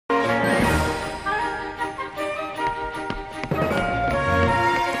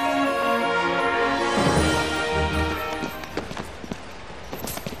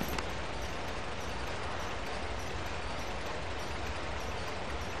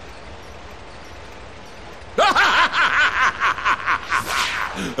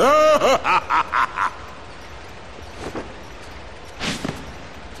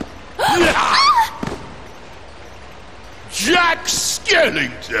Jack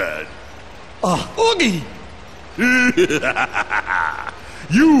Skellington! Oogie!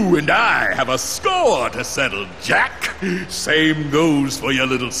 You and I have a score to settle, Jack. Same goes for your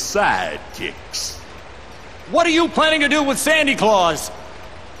little sidekicks. What are you planning to do with Sandy Claus?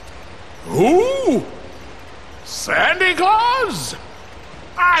 Who? Santa Claus?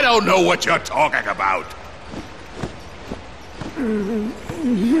 I don't know what you're talking about.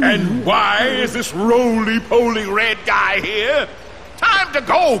 And why is this roly-poly red guy here? Time to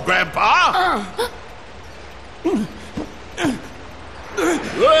go, Grandpa!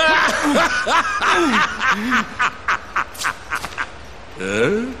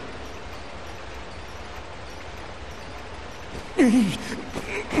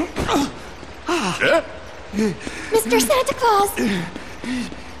 Mr. Santa Claus!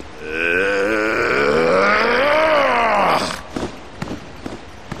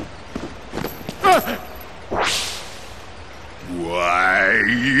 Why,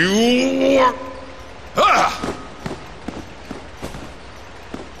 you...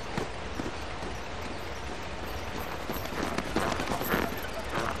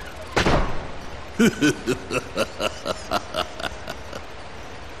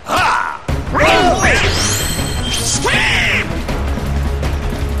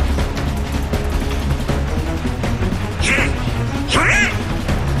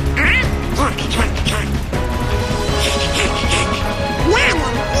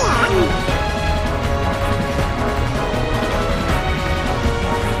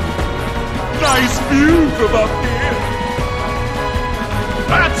 Nice view from up here.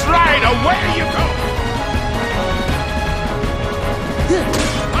 That's right, away you go.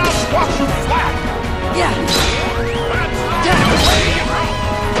 I'll squash you flat. Yeah. That's right, away you go.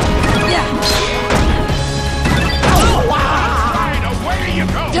 Yeah. That's right, away you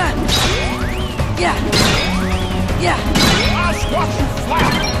go. Yeah. Yeah. I'll squash you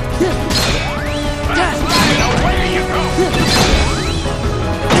flat. That's right, away you go.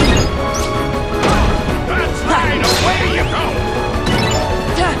 That's right, away you go.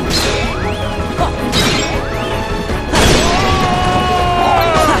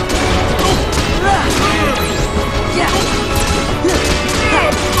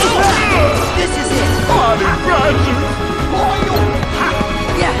 This is it. Party crasher.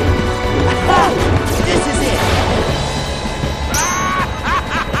 Yeah. This is it.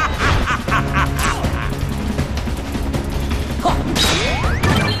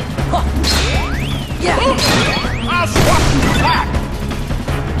 Yeah. I'll swap you back.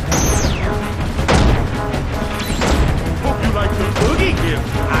 Hope you like the boogie gift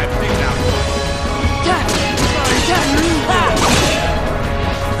I picked out.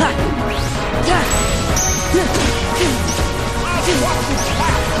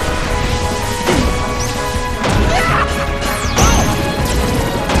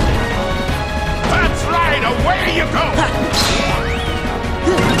 That's right, away you go!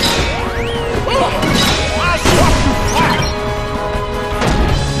 I'll swap you flat!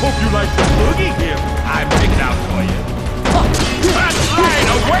 Hope you like the boogie gift I picked out for you. That's right,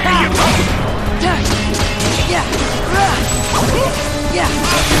 away you go! Yeah. Yeah. Yeah.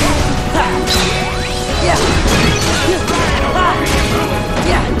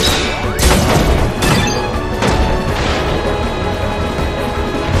 Yeah.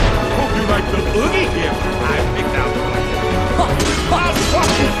 Hope you like the boogie gift I picked out for you. I'll swap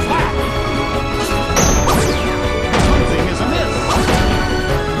you flat! Something is amiss.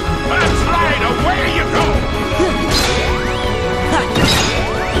 That's right, away you go!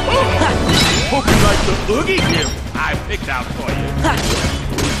 Hope you like the boogie gift I picked out for you. That's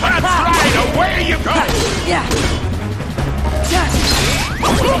right, away you go! Yeah. Yeah.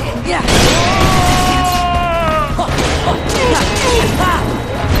 Yeah.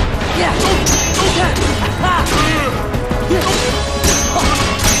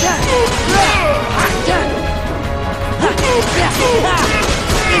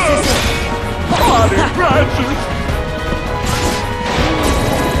 Party crashes!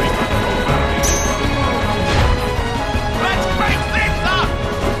 Let's break things up!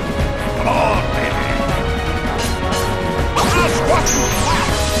 Come on, baby! I'll squash you flat!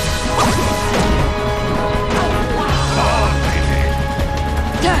 Come on, baby!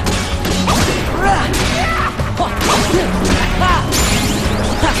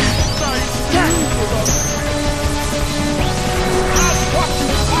 I'll squash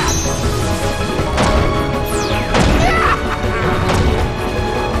you flat!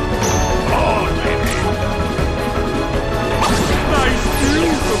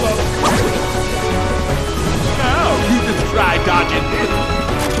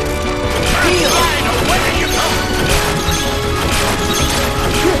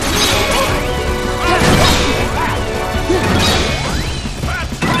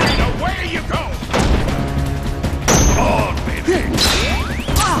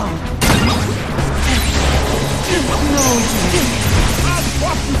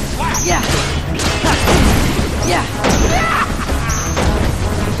 Yeah. Yeah.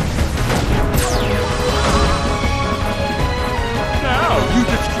 Now, you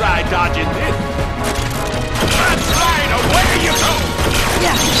just try dodging this. That's right, away you go!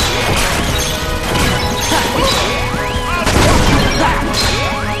 Yeah.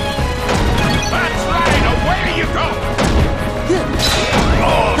 That's right, away you go!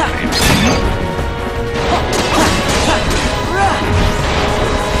 Oh, baby.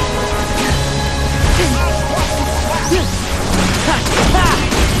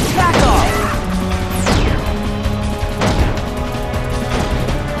 Back off!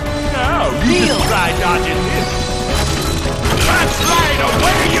 Now, you just try dodging this. That's right,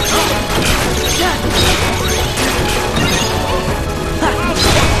 away you go! Yeah.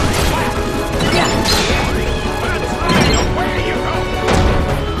 That's right, away you go!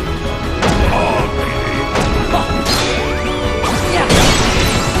 Oh, baby. Yeah.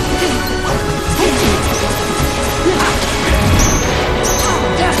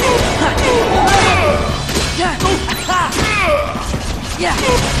 Yeah.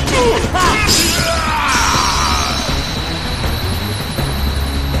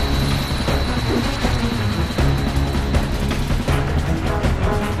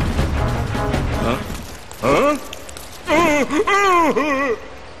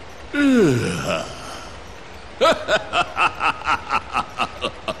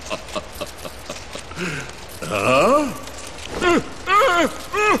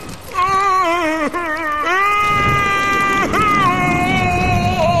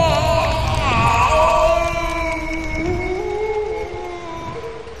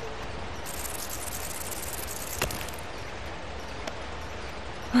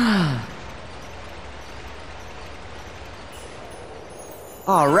 Huh?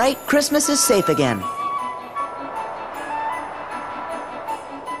 All right, Christmas is safe again.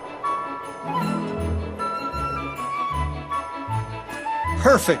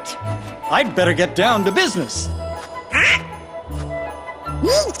 Perfect. I'd better get down to business.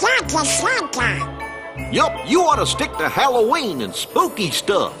 Yup, you ought to stick to Halloween and spooky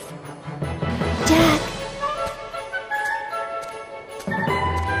stuff. Jack.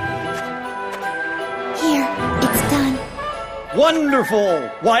 Here, it's done. Wonderful!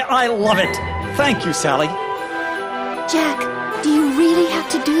 Why, I love it! Thank you, Sally. Jack, do you really have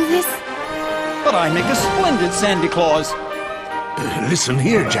to do this? But I make a splendid Santa Claus. Listen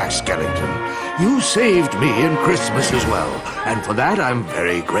here, Jack Skellington. You saved me in Christmas as well, and for that I'm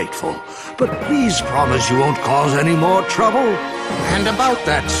very grateful. But please promise you won't cause any more trouble. And about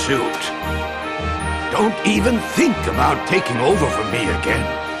that suit, don't even think about taking over from me again.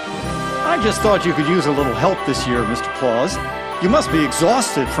 I just thought you could use a little help this year, Mr. Claus. You must be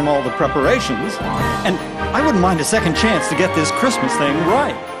exhausted from all the preparations. And I wouldn't mind a second chance to get this Christmas thing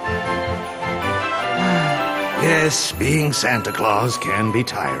right. Yes, being Santa Claus can be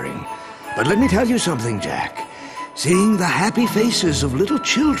tiring. But let me tell you something, Jack. Seeing the happy faces of little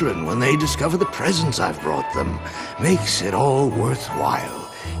children when they discover the presents I've brought them makes it all worthwhile,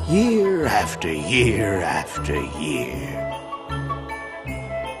 year after year after year.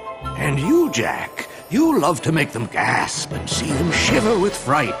 And you, Jack, you love to make them gasp and see them shiver with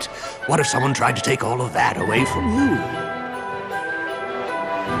fright. What if someone tried to take all of that away from you?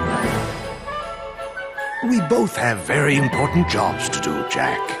 We both have very important jobs to do,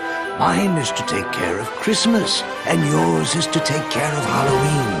 Jack. Mine is to take care of Christmas, and yours is to take care of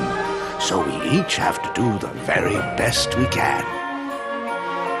Halloween. So we each have to do the very best we can.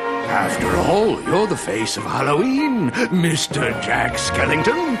 After all, you're the face of Halloween, Mr. Jack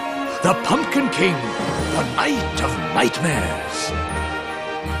Skellington, the Pumpkin King, the Knight of Nightmares.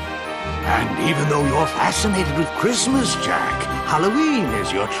 And even though you're fascinated with Christmas, Jack, Halloween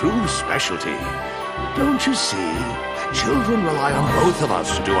is your true specialty. Don't you see? Children rely on both of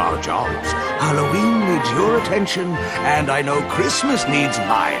us to do our jobs. Halloween needs your attention, and I know Christmas needs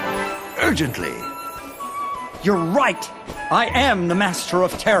mine. Urgently. You're right. I am the master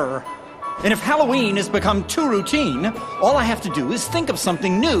of terror. And if Halloween has become too routine, all I have to do is think of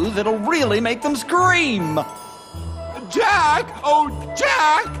something new that'll really make them scream. Jack! Oh,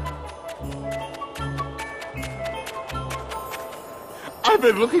 Jack! I've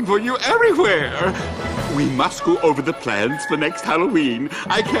been looking for you everywhere. We must go over the plans for next Halloween.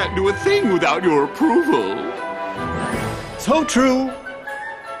 I can't do a thing without your approval. So true.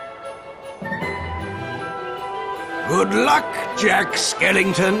 Good luck, Jack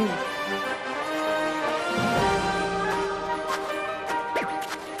Skellington.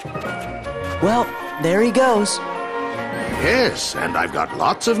 Well, there he goes. Yes, and I've got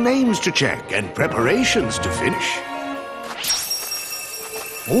lots of names to check and preparations to finish.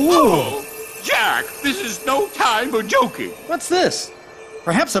 Oh, Jack, this is no time for joking. What's this?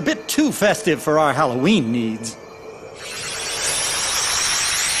 Perhaps a bit too festive for our Halloween needs.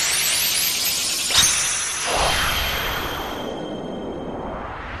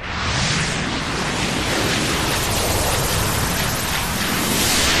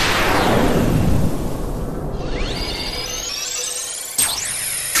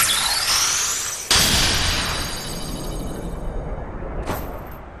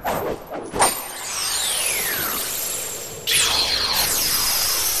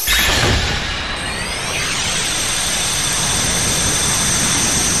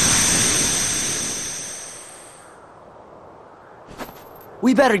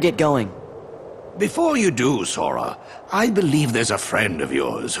 We better get going. Before you do, Sora, I believe there's a friend of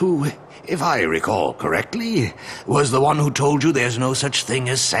yours who, if I recall correctly, was the one who told you there's no such thing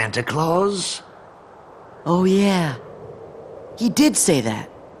as Santa Claus? Oh, yeah. He did say that.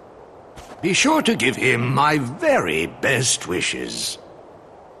 Be sure to give him my very best wishes.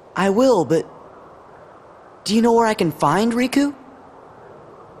 I will, but... do you know where I can find Riku?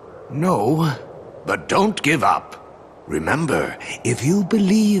 No, but don't give up. Remember, if you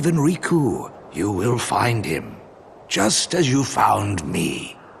believe in Riku, you will find him, just as you found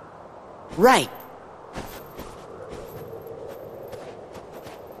me. Right.